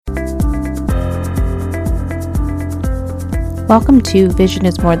Welcome to Vision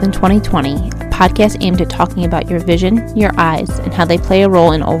is More Than 2020, a podcast aimed at talking about your vision, your eyes, and how they play a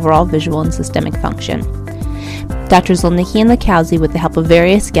role in overall visual and systemic function. Drs. Zolnicki and Lakowski, with the help of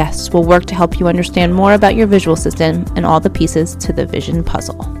various guests, will work to help you understand more about your visual system and all the pieces to the vision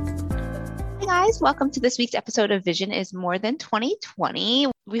puzzle. Hey guys, welcome to this week's episode of Vision is More Than 2020.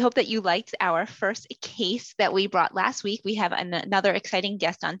 We hope that you liked our first case that we brought last week. We have another exciting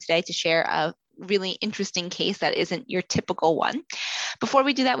guest on today to share a really interesting case that isn't your typical one. Before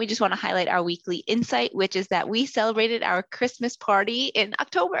we do that, we just want to highlight our weekly insight, which is that we celebrated our Christmas party in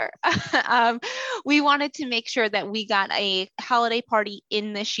October. We wanted to make sure that we got a holiday party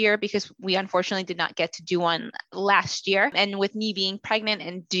in this year because we unfortunately did not get to do one last year. And with me being pregnant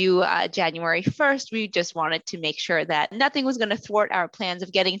and due January 1st, we just wanted to make sure that nothing was going to thwart our plans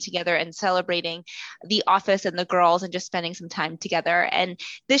of getting together and celebrating the office and the girls and just spending some time together. And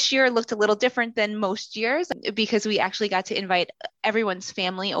this year looked a little different than most years because we actually got to invite everyone's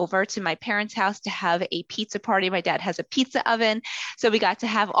family over to my parents' house to have a pizza party. My dad has a pizza oven, so we got to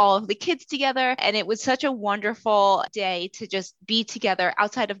have all of the kids together, and it was such a wonderful day to just be together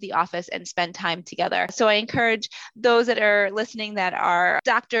outside of the office and spend time together. So I encourage those that are listening that are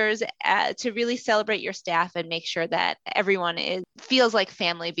doctors to really celebrate your staff and make sure that everyone feels like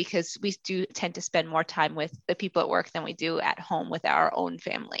family, because we do tend to spend more time with the people at work than we do at home with our own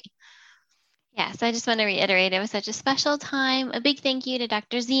family. Yeah, so I just want to reiterate, it was such a special time. A big thank you to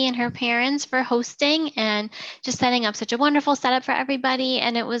Dr. Z and her parents for hosting and just setting up such a wonderful setup for everybody.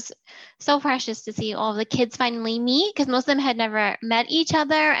 And it was so precious to see all the kids finally meet, because most of them had never met each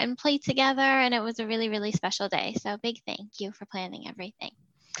other and played together. And it was a really, really special day. So big thank you for planning everything.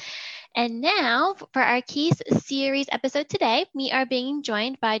 And now for our case series episode today, we are being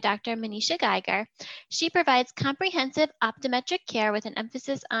joined by Dr. Manisha Geiger. She provides comprehensive optometric care with an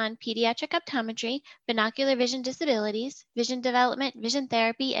emphasis on pediatric optometry, binocular vision disabilities, vision development, vision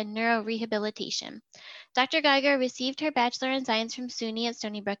therapy, and neurorehabilitation. Dr. Geiger received her Bachelor in Science from SUNY at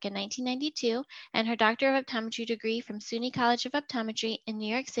Stony Brook in 1992 and her Doctor of Optometry degree from SUNY College of Optometry in New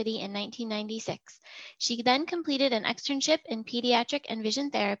York City in 1996. She then completed an externship in pediatric and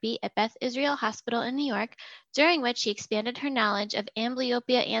vision therapy at Beth Israel Hospital in New York, during which she expanded her knowledge of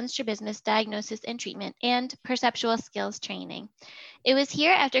amblyopia and strabismus diagnosis and treatment and perceptual skills training. It was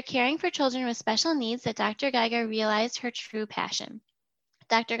here, after caring for children with special needs, that Dr. Geiger realized her true passion.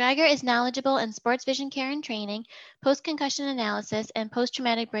 Dr. Geiger is knowledgeable in sports vision care and training, post-concussion analysis, and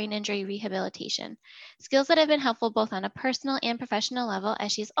post-traumatic brain injury rehabilitation, skills that have been helpful both on a personal and professional level,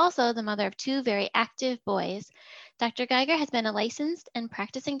 as she's also the mother of two very active boys. Dr. Geiger has been a licensed and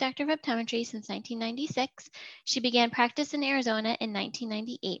practicing doctor of optometry since 1996. She began practice in Arizona in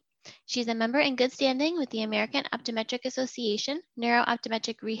 1998. She's a member in good standing with the American Optometric Association,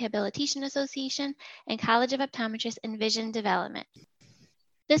 Neuro-Optometric Rehabilitation Association, and College of Optometrists in Vision Development.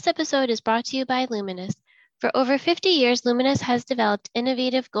 This episode is brought to you by Lumenis. For over 50 years, Lumenis has developed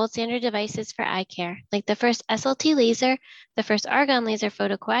innovative gold standard devices for eye care, like the first SLT laser, the first argon laser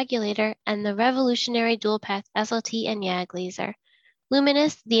photocoagulator, and the revolutionary dual-path SLT and YAG laser.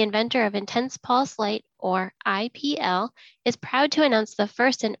 Lumenis, the inventor of Intense Pulse Light, or IPL, is proud to announce the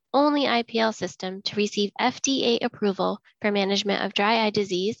first and only IPL system to receive FDA approval for management of dry eye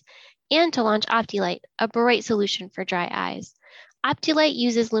disease, and to launch OptiLight, a bright solution for dry eyes. OptiLight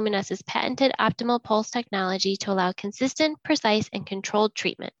uses Lumenis's patented optimal pulse technology to allow consistent, precise, and controlled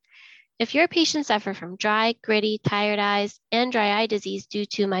treatment. If your patients suffer from dry, gritty, tired eyes, and dry eye disease due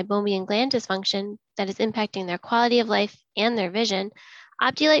to meibomian gland dysfunction that is impacting their quality of life and their vision,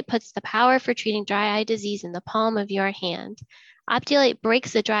 OptiLight puts the power for treating dry eye disease in the palm of your hand. OptiLight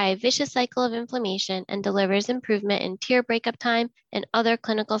breaks the dry eye vicious cycle of inflammation and delivers improvement in tear breakup time and other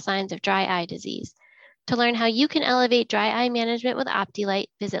clinical signs of dry eye disease. To learn how you can elevate dry eye management with OptiLight,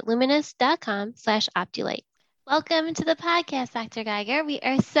 visit lumenis.com/OptiLight. Welcome to the podcast, Dr. Geiger. We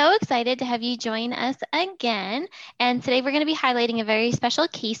are so excited to have you join us again. And today we're going to be highlighting a very special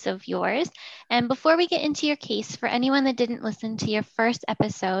case of yours. And before we get into your case, for anyone that didn't listen to your first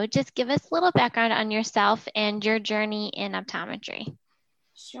episode, just give us a little background on yourself and your journey in optometry.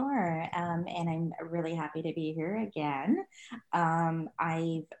 Sure. And I'm really happy to be here again.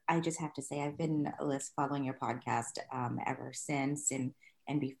 I just have to say, I've been following your podcast ever since and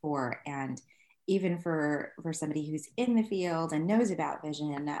before. And even for somebody who's in the field and knows about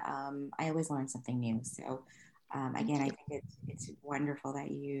vision, I always learn something new. So again, I think it's wonderful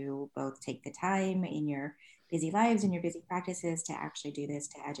that you both take the time in your busy lives and your busy practices to actually do this,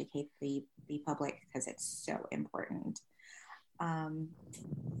 to educate the public, because it's so important.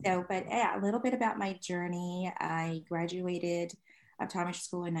 But yeah, a little bit about my journey. I graduated optometry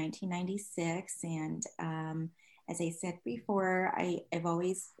school in 1996, and as I said before, I've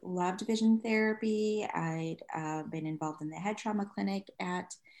always loved vision therapy. I'd been involved in the head trauma clinic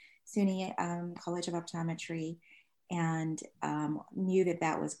at SUNY College of Optometry, and knew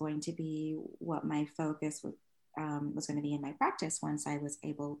that was going to be what my focus was going to be in my practice once I was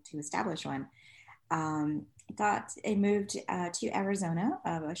able to establish one. I moved to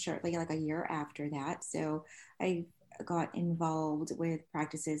Arizona shortly, like a year after that. So I got involved with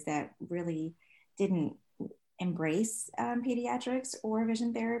practices that really didn't embrace pediatrics or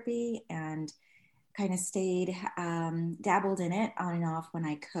vision therapy, and kind of stayed, dabbled in it on and off when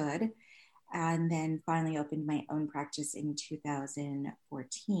I could. And then finally opened my own practice in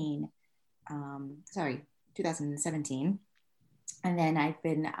 2017. And then I've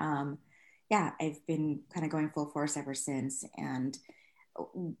been, I've been kind of going full force ever since. And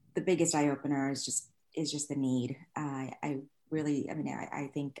the biggest eye opener is just the need. I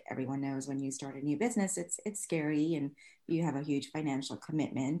think everyone knows when you start a new business, it's scary, and you have a huge financial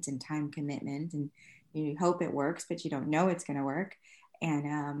commitment and time commitment, and you hope it works, but you don't know it's going to work.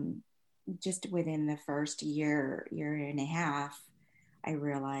 And just within the first year and a half, I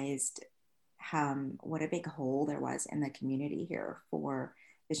realized what a big hole there was in the community here for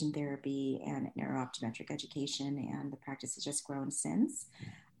vision therapy and neurooptometric education, and the practice has just grown since.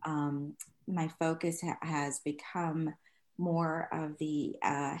 My focus has become more of the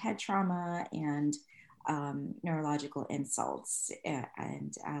head trauma and neurological insults,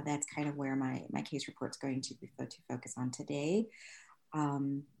 and that's kind of where my case report's going to focus on today.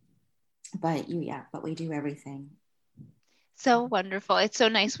 But we do everything. So wonderful. It's so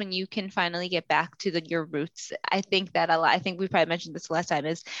nice when you can finally get back to your roots. I think that I think we probably mentioned this last time,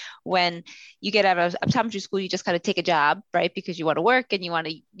 is when you get out of optometry school, you just kind of take a job, right? Because you want to work and you want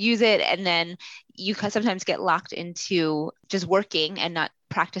to use it. And then you sometimes get locked into just working and not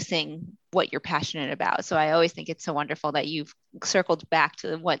practicing what you're passionate about. So I always think it's so wonderful that you've circled back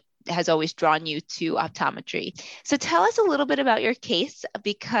to what has always drawn you to optometry. So tell us a little bit about your case,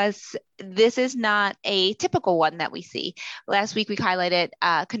 because this is not a typical one that we see. Last week we highlighted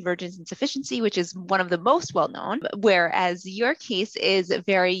convergence insufficiency, which is one of the most well-known, whereas your case is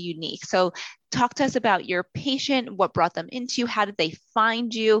very unique. So talk to us about your patient, what brought them into you, how did they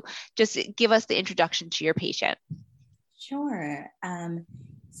find you? Just give us the introduction to your patient. Sure.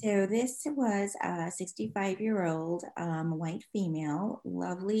 So this was a 65-year-old white female,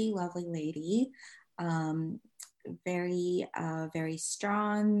 lovely lady, very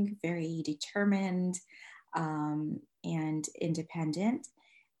strong, very determined, and independent.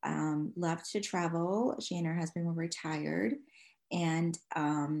 Loved to travel. She and her husband were retired, and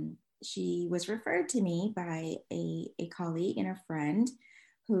she was referred to me by a colleague and a friend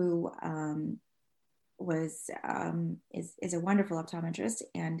who is a wonderful optometrist,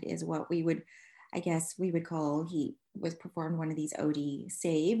 and is what we would call, he was performed one of these OD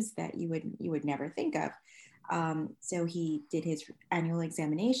saves that you would never think of. So he did his annual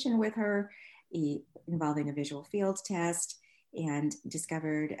examination with her, involving a visual field test, and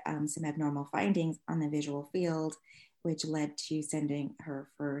discovered some abnormal findings on the visual field, which led to sending her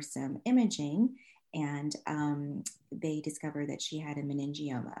for some imaging. And they discovered that she had a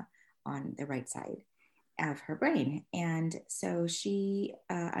meningioma on the right side of her brain. And so she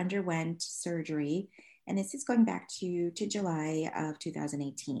underwent surgery, and this is going back to July of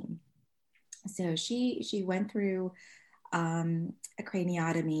 2018. So she went through a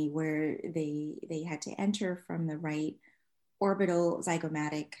craniotomy where they had to enter from the right orbital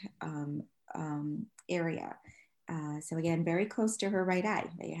zygomatic area. So again, very close to her right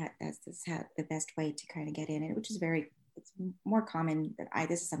eye. That's the best way to kind of get in it, which is it's more common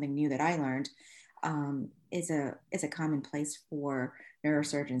this is something new that I learned. Is a common place for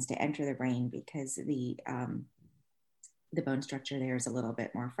neurosurgeons to enter the brain, because the bone structure there is a little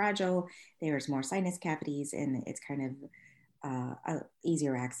bit more fragile. There's more sinus cavities, and it's kind of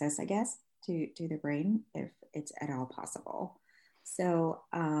easier access, I guess, to the brain if it's at all possible. So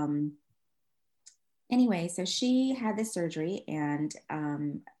anyway, so she had the surgery and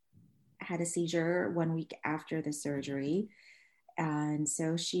had a seizure 1 week after the surgery. And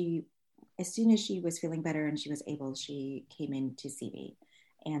so as soon as she was feeling better and she was able, she came in to see me.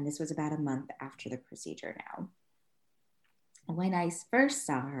 And this was about a month after the procedure now. When I first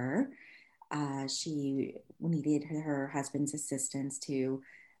saw her, she needed her husband's assistance to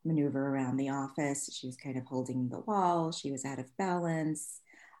maneuver around the office. She was kind of holding the wall. She was out of balance,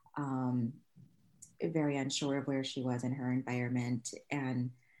 very unsure of where she was in her environment.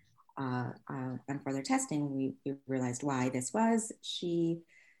 And on further testing, we realized why this was.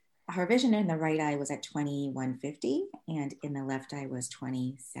 Her vision in the right eye was at 20/150, and in the left eye was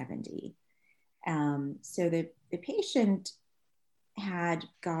 20/70. So the patient had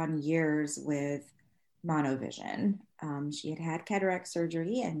gone years with monovision. She had had cataract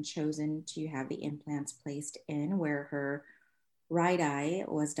surgery and chosen to have the implants placed in where her right eye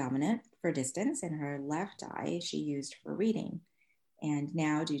was dominant for distance and her left eye she used for reading. And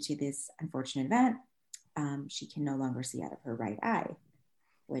now, due to this unfortunate event, she can no longer see out of her right eye,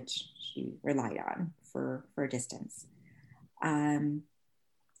 which she relied on for distance.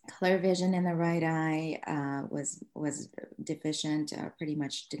 Color vision in the right eye was deficient, pretty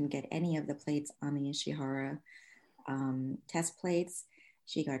much didn't get any of the plates on the Ishihara test plates.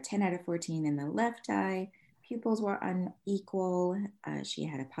 She got 10 out of 14 in the left eye. Pupils were unequal. She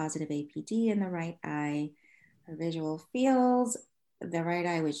had a positive APD in the right eye. Her visual fields, the right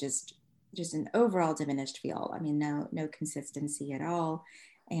eye was just an overall diminished field. I mean, no consistency at all.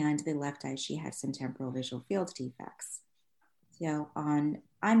 And the left eye, she had some temporal visual field defects. So on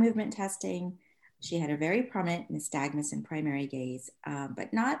eye movement testing, she had a very prominent nystagmus in primary gaze,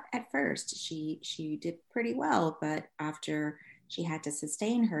 but not at first. She did pretty well, but after she had to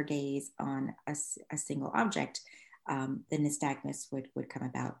sustain her gaze on a single object, the nystagmus would come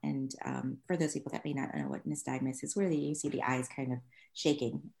about. And for those people that may not know what nystagmus is, really you see the eyes kind of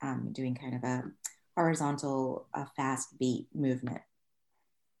shaking, doing kind of a horizontal, fast beat movement.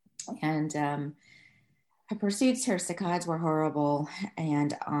 And her pursuits, her saccades were horrible.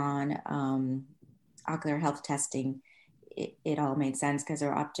 And on ocular health testing, it all made sense because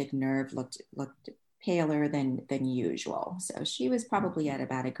her optic nerve looked paler than usual. So she was probably at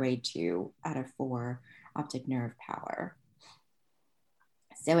about a grade 2 out of 4 optic nerve pallor.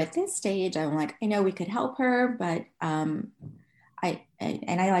 So at this stage, I'm like, I know we could help her, but I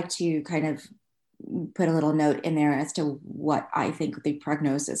like to kind of put a little note in there as to what I think the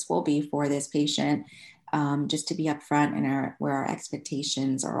prognosis will be for this patient, just to be upfront and where our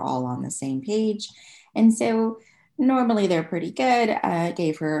expectations are all on the same page. And so normally they're pretty good.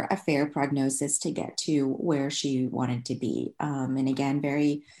 Gave her a fair prognosis to get to where she wanted to be. And again,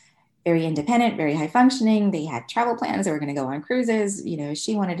 very, very independent, very high functioning. They had travel plans. They were going to go on cruises. You know,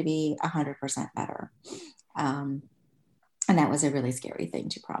 she wanted to be 100% better. And that was a really scary thing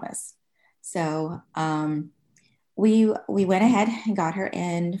to promise. So we went ahead and got her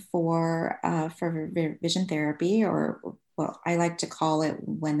in for vision therapy, or what I like to call it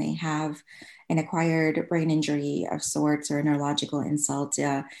when they have an acquired brain injury of sorts or a neurological insult.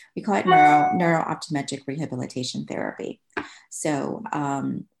 We call it neurooptometric rehabilitation therapy. So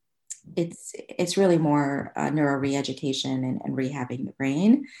it's really more neuro-re-education and rehabbing the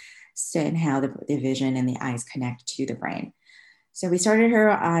brain, and how the vision and the eyes connect to the brain. So we started her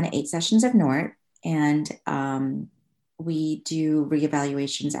on 8 sessions of NORT, and we do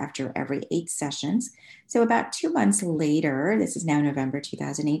reevaluations after every 8 sessions. So about 2 months later, this is now November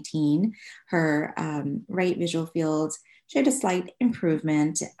 2018, her right visual fields showed a slight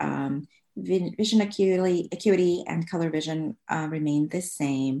improvement. Vision acuity and color vision remained the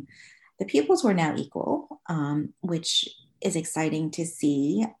same. The pupils were now equal, which is exciting to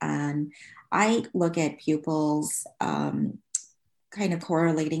see. I look at pupils kind of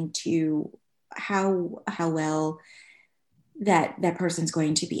correlating to how well that person's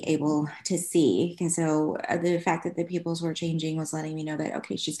going to be able to see. And so the fact that the pupils were changing was letting me know that,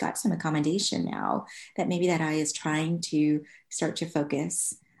 okay, she's got some accommodation now, that maybe that eye is trying to start to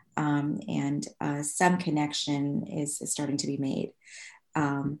focus, and some connection is starting to be made.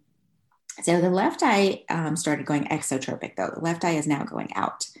 So the left eye started going exotropic, though. The left eye is now going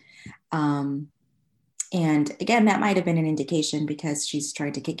out. And again, that might have been an indication because she's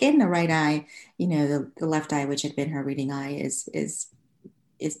trying to kick in the right eye. You know, the left eye, which had been her reading eye, is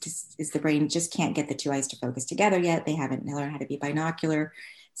the brain just can't get the 2 eyes to focus together yet. They haven't learned how to be binocular.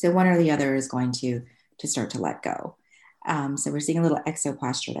 So one or the other is going to start to let go. So we're seeing a little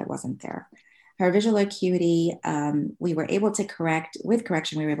exoposture that wasn't there. Her visual acuity, we were able to with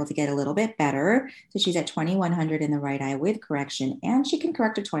correction, we were able to get a little bit better. So she's at 2100 in the right eye with correction, and she can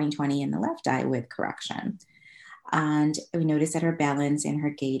correct a 20/20 in the left eye with correction. And we notice that her balance and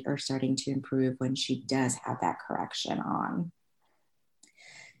her gait are starting to improve when she does have that correction on.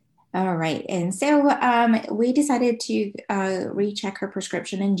 All right. And so we decided to recheck her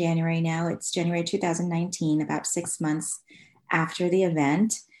prescription in January now. It's January 2019, about 6 months after the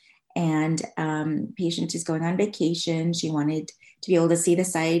event. And patient is going on vacation. She wanted to be able to see the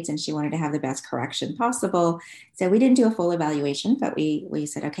sites, and she wanted to have the best correction possible. So we didn't do a full evaluation, but we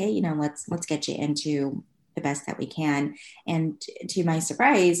said, okay, you know, let's get you into the best that we can. And to my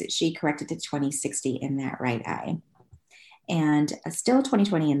surprise, she corrected to 20/60 in that right eye, and still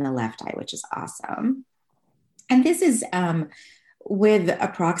 20/20 in the left eye, which is awesome. And this is with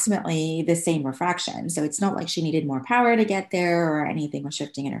approximately the same refraction. So it's not like she needed more power to get there or anything was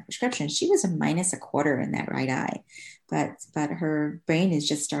shifting in her prescription. She was a minus a quarter in that right eye, but her brain is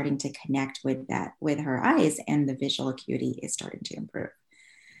just starting to connect with that, with her eyes, and the visual acuity is starting to improve.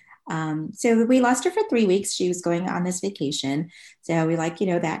 So we lost her for 3 weeks. She was going on this vacation. So we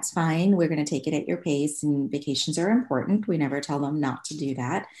that's fine. We're going to take it at your pace, and vacations are important. We never tell them not to do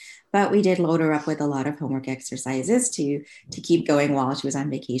that. But we did load her up with a lot of homework exercises to keep going while she was on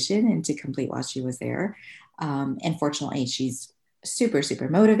vacation and to complete while she was there. And fortunately, she's super, super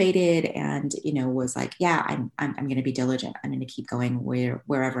motivated and, was like, yeah, I'm going to be diligent. I'm going to keep going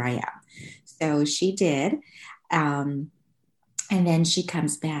wherever I am. So she did. And then she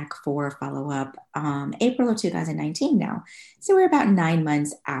comes back for follow-up April of 2019 now. So we're about 9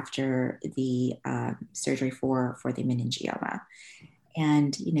 months after the surgery for the meningioma.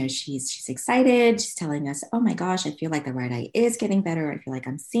 And, she's excited. She's telling us, oh my gosh, I feel like the right eye is getting better. I feel like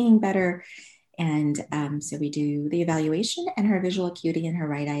I'm seeing better. And so we do the evaluation, and her visual acuity in her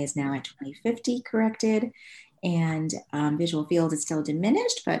right eye is now at 20/50 corrected. And visual field is still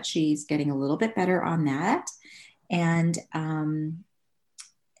diminished, but she's getting a little bit better on that. And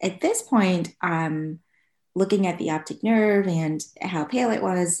at this point, I'm looking at the optic nerve and how pale it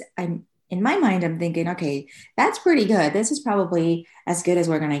was. In my mind, I'm thinking, okay, that's pretty good. This is probably as good as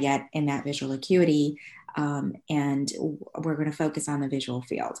we're going to get in that visual acuity. And we're going to focus on the visual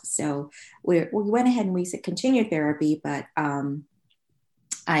field. So we went ahead and we continued therapy, but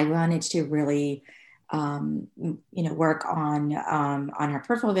I wanted to really work on her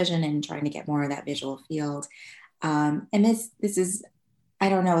peripheral vision and trying to get more of that visual field. And this is, I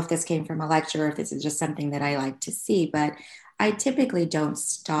don't know if this came from a lecture, or if this is just something that I like to see, but I typically don't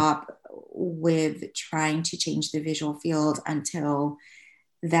stop with trying to change the visual field until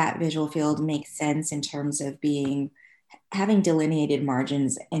that visual field makes sense in terms of having delineated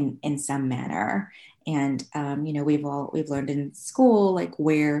margins in some manner. And, we've learned in school, like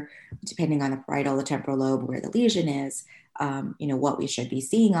where, depending on the parietal, the temporal lobe, where the lesion is, what we should be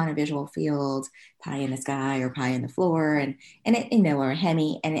seeing on a visual field, pie in the sky or pie in the floor, and it, or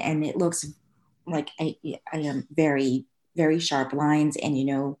hemi, and it looks like I am very, very sharp lines,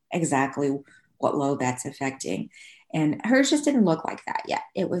 and exactly what lobe that's affecting. And hers just didn't look like that yet.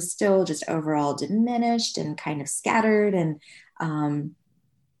 It was still just overall diminished and kind of scattered, and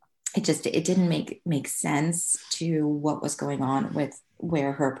it didn't make sense to what was going on with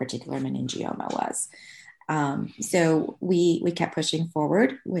where her particular meningioma was. So we kept pushing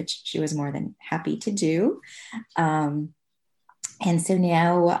forward, which she was more than happy to do. And so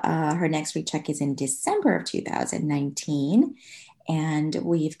now her next recheck is in December of 2019. And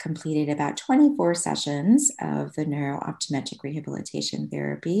we've completed about 24 sessions of the neurooptometric rehabilitation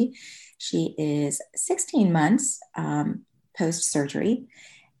therapy. She is 16 months post-surgery.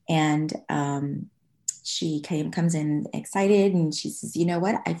 And she comes in excited, and she says, you know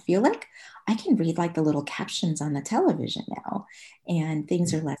what? I feel like I can read like the little captions on the television now, and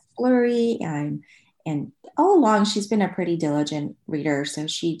things are less blurry. And all along, she's been a pretty diligent reader. So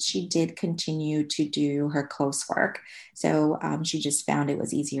she did continue to do her close work. So she just found it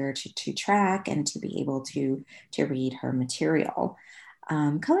was easier to track and to be able to read her material.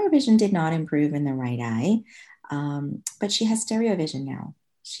 Color vision did not improve in the right eye, but she has stereo vision now.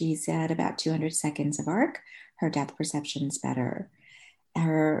 She's at about 200 seconds of arc. Her depth perception is better.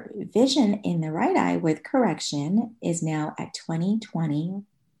 Her vision in the right eye with correction is now at 20/20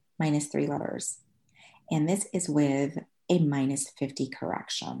 minus 3 letters. And this is with a minus 50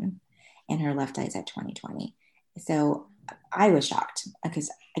 correction. And her left eye is at 20/20. So I was shocked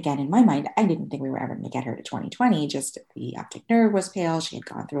because, again, in my mind, I didn't think we were ever going to get her to 20/20. Just the optic nerve was pale. She had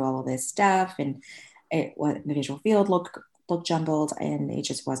gone through all of this stuff, and the visual field looked jumbled, and it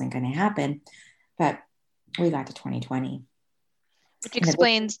just wasn't going to happen. But we got to 20/20. Which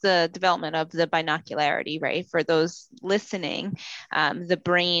explains the development of the binocularity, right? For those listening, the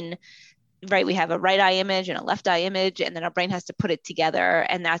brain, right? We have a right eye image and a left eye image, and then our brain has to put it together.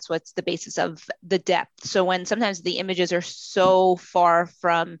 And that's what's the basis of the depth. So when sometimes the images are so far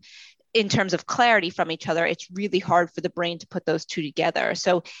from, in terms of clarity from each other, it's really hard for the brain to put those two together.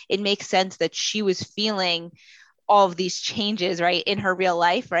 So it makes sense that she was feeling all of these changes, right, in her real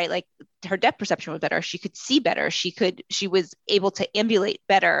life, right? Like her depth perception was better. She could see better. She was able to ambulate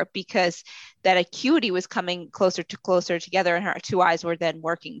better because that acuity was coming closer together, and her two eyes were then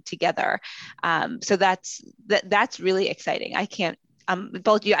working together. So that's really exciting. I can't,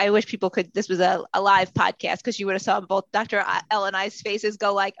 both you, I wish people could, this was a live podcast, because you would have saw both Dr. L and I's faces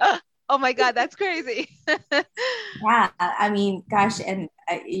go like, Oh my God, that's crazy. Yeah, I mean, gosh, and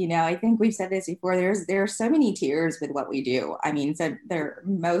I think we've said this before. There are so many tears with what we do. I mean, so there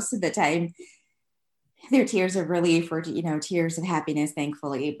most of the time, they're tears of relief or tears of happiness,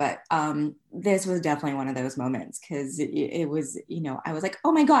 thankfully. But this was definitely one of those moments because it was, I was like,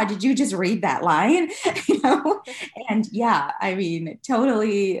 oh my God, did you just read that line? And yeah, I mean,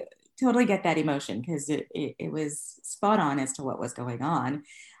 totally get that emotion because it was spot on as to what was going on.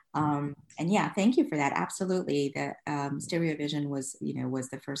 And yeah, thank you for that. Absolutely. That stereo vision was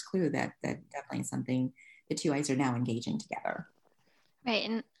the first clue that definitely something the two eyes are now engaging together. Right.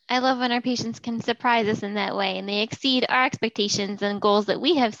 And I love when our patients can surprise us in that way and they exceed our expectations and goals that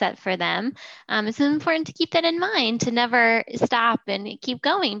we have set for them. It's important to keep that in mind, to never stop and keep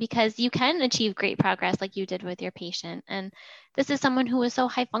going, because you can achieve great progress like you did with your patient. And this is someone who was so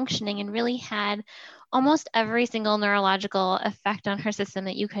high functioning and really had almost every single neurological effect on her system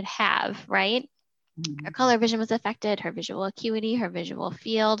that you could have, right? Her color vision was affected, her visual acuity, her visual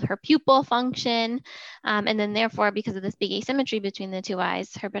field, her pupil function. And then therefore, because of this big asymmetry between the two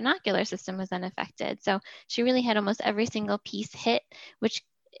eyes, her binocular system was then affected. So she really had almost every single piece hit, which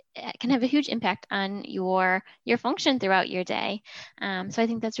can have a huge impact on your function throughout your day. So I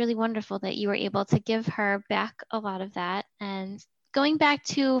think that's really wonderful that you were able to give her back a lot of that. And going back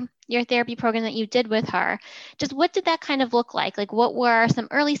to your therapy program that you did with her, just what did that kind of look like? Like, what were some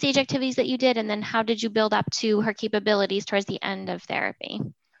early stage activities that you did? And then how did you build up to her capabilities towards the end of therapy?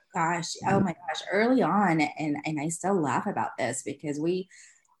 Gosh, oh my gosh, early on, and I still laugh about this because we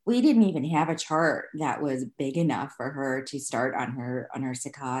didn't even have a chart that was big enough for her to start on her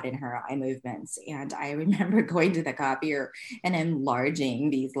saccade and her eye movements. And I remember going to the copier and enlarging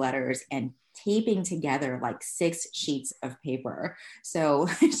these letters and taping together like 6 sheets of paper so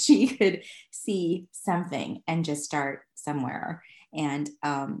she could see something and just start somewhere. And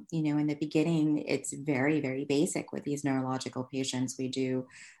in the beginning, it's very, very basic with these neurological patients. We do,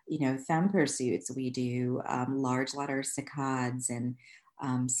 thumb pursuits, we do large letter saccades and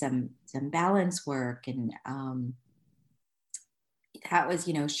some balance work, and that was,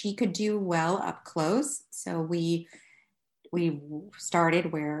 she could do well up close. So we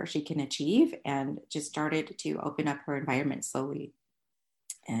started where she can achieve and just started to open up her environment slowly.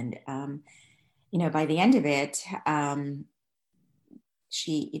 And by the end of it,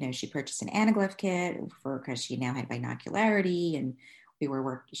 she purchased an anaglyph kit because she now had binocularity, and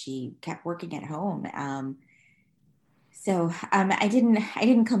she kept working at home. So I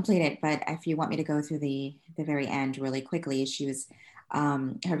didn't complete it, but if you want me to go through the very end really quickly, she was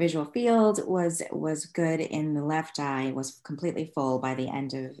her visual field was good in the left eye, was completely full by the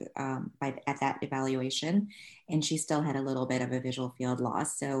end of at that evaluation, and she still had a little bit of a visual field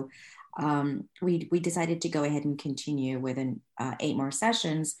loss. So we decided to go ahead and continue with 8 more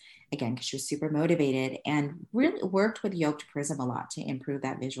sessions, again because she was super motivated, and really worked with Yoked Prism a lot to improve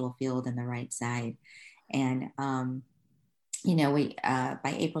that visual field in the right side. And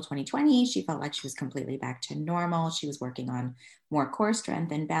by April 2020, she felt like she was completely back to normal. She was working on more core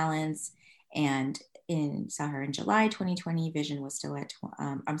strength and balance. And saw her in July 2020. Vision was still at,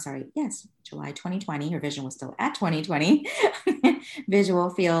 July 2020. Her vision was still at 2020. Visual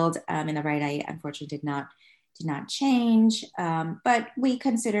field in the right eye, unfortunately, did not change, but we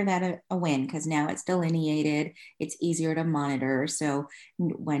consider that a win because now it's delineated, it's easier to monitor. So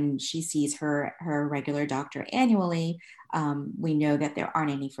when she sees her regular doctor annually, we know that there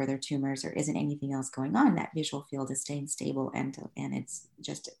aren't any further tumors or isn't anything else going on. That visual field is staying stable, and it's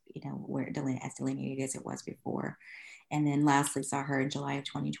just where as delineated as it was before. And then lastly, saw her in July of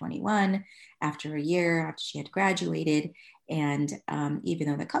 2021, after a year after she had graduated. And even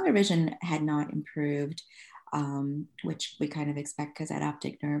though the color vision had not improved, which we kind of expect because that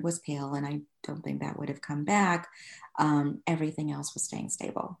optic nerve was pale, and I don't think that would have come back, everything else was staying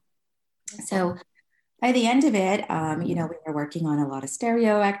stable. So by the end of it, we were working on a lot of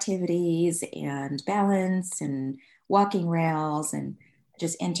stereo activities and balance and walking rails and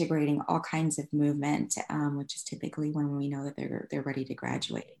just integrating all kinds of movement, which is typically when we know that they're ready to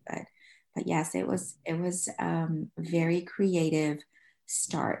graduate. But yes, it was very creative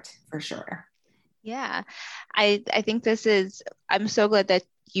start for sure. Yeah, I think I'm so glad that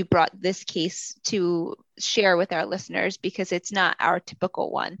you brought this case to share with our listeners because it's not our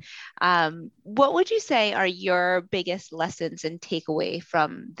typical one. What would you say are your biggest lessons and takeaway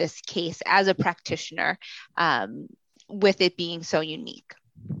from this case as a practitioner, with it being so unique?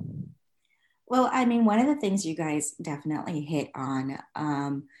 Well, I mean, one of the things you guys definitely hit on,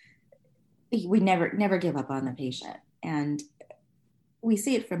 we never give up on the patient. And we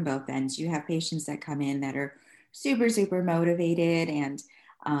see it from both ends. You have patients that come in that are super, super motivated and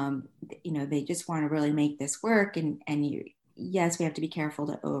They just want to really make this work. Yes, we have to be careful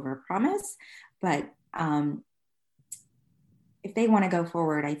to overpromise, but if they want to go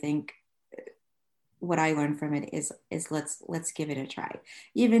forward, I think what I learned from it is let's give it a try,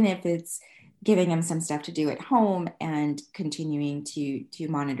 even if it's giving them some stuff to do at home and continuing to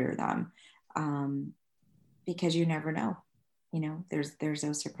monitor them, because you never know, there's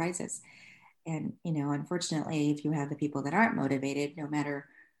those surprises. And unfortunately, if you have the people that aren't motivated, no matter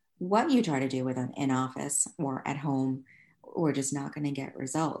what you try to do with them in office or at home, we're just not going to get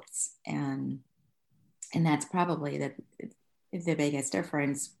results. And that's probably the biggest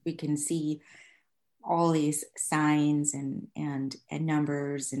difference. We can see all these signs and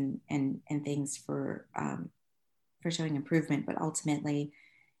numbers and things for showing improvement, but ultimately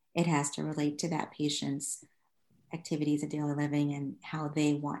it has to relate to that patient's activities of daily living and how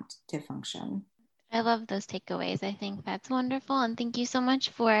they want to function. I love those takeaways. I think that's wonderful. And thank you so much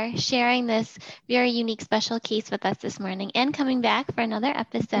for sharing this very unique special case with us this morning and coming back for another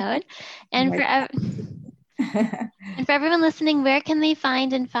episode. And and for everyone listening, where can they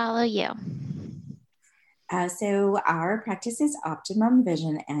find and follow you? So our practice is Optimum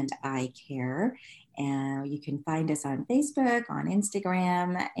Vision and Eye Care. And you can find us on Facebook, on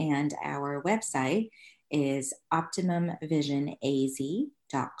Instagram, and our website is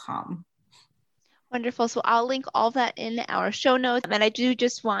optimumvisionaz.com. Wonderful. So I'll link all that in our show notes. And I do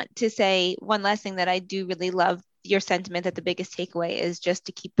just want to say one last thing, that I do really love your sentiment that the biggest takeaway is just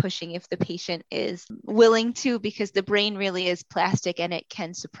to keep pushing if the patient is willing to, because the brain really is plastic and it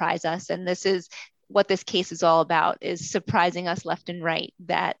can surprise us. And this is what this case is all about, is surprising us left and right,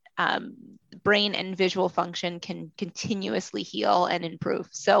 that brain and visual function can continuously heal and improve.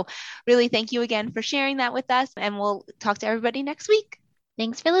 So really, thank you again for sharing that with us, and we'll talk to everybody next week.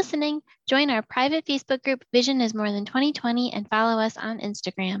 Thanks for listening. Join our private Facebook group, Vision is More Than 2020, and follow us on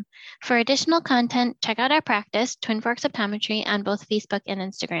Instagram. For additional content, check out our practice, Twin Forks Optometry, on both Facebook and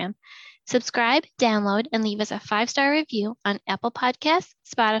Instagram. Subscribe, download, and leave us a 5-star review on Apple Podcasts,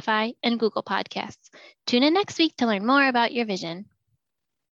 Spotify, and Google Podcasts. Tune in next week to learn more about your vision.